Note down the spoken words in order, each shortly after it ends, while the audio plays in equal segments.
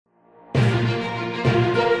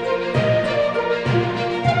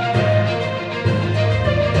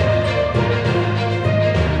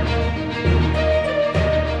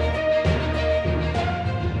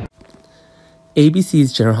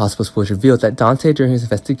ABC's General Hospital Spoilers revealed that Dante, during his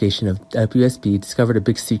investigation of WSB, discovered a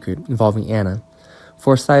big secret involving Anna,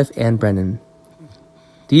 Forsyth, and Brennan.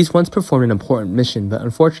 These once performed an important mission, but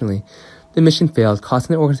unfortunately, the mission failed,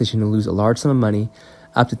 causing the organization to lose a large sum of money,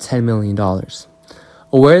 up to $10 million.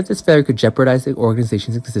 Aware that this failure could jeopardize the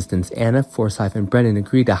organization's existence, Anna, Forsyth, and Brennan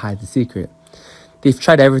agreed to hide the secret. They've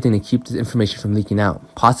tried everything to keep this information from leaking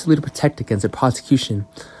out, possibly to protect against a prosecution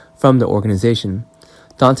from the organization.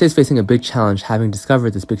 Dante is facing a big challenge, having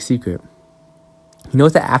discovered this big secret. He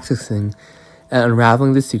knows that accessing and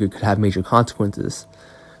unraveling this secret could have major consequences,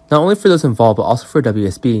 not only for those involved, but also for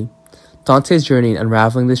WSB. Dante's journey in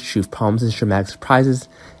unraveling this truth promises dramatic surprises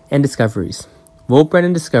and discoveries. Will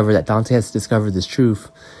Brennan discover that Dante has discovered this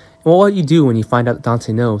truth? And what will you do when you find out that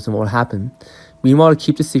Dante knows, and what will happen? Meanwhile, to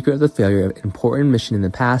keep the secret of the failure of an important mission in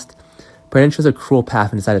the past, Brennan chose a cruel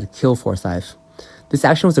path and decided to kill Forsyth. This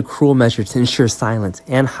action was a cruel measure to ensure silence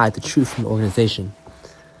and hide the truth from the organization.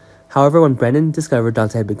 However, when Brennan discovered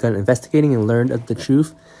Dante had begun investigating and learned of the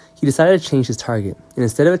truth, he decided to change his target, and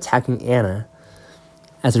instead of attacking Anna,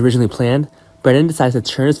 as originally planned, Brennan decided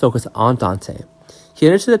to turn his focus on Dante. He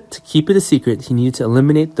understood that to keep it a secret, he needed to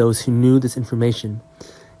eliminate those who knew this information,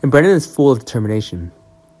 and Brennan is full of determination,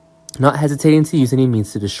 not hesitating to use any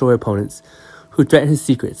means to destroy opponents who threaten his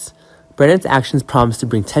secrets. Brennan's actions promise to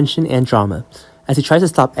bring tension and drama, as he tries to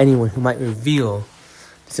stop anyone who might reveal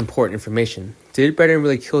this important information. Did Brennan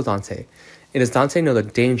really kill Dante? And does Dante know the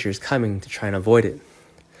danger is coming to try and avoid it?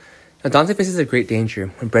 Now, Dante faces a great danger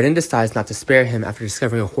when Brennan decides not to spare him after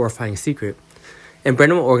discovering a horrifying secret, and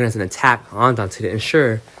Brennan will organize an attack on Dante to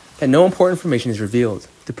ensure that no important information is revealed.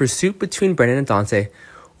 The pursuit between Brennan and Dante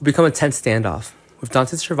will become a tense standoff, with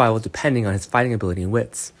Dante's survival depending on his fighting ability and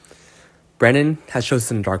wits. Brennan has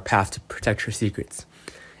chosen a dark path to protect her secrets,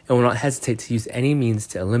 and will not hesitate to use any means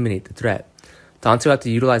to eliminate the threat. Dante will have to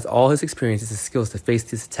utilize all his experiences and skills to face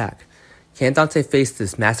this attack. Can Dante face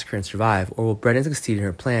this massacre and survive, or will Brennan succeed in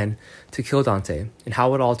her plan to kill Dante, and how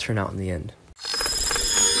will it all turn out in the end?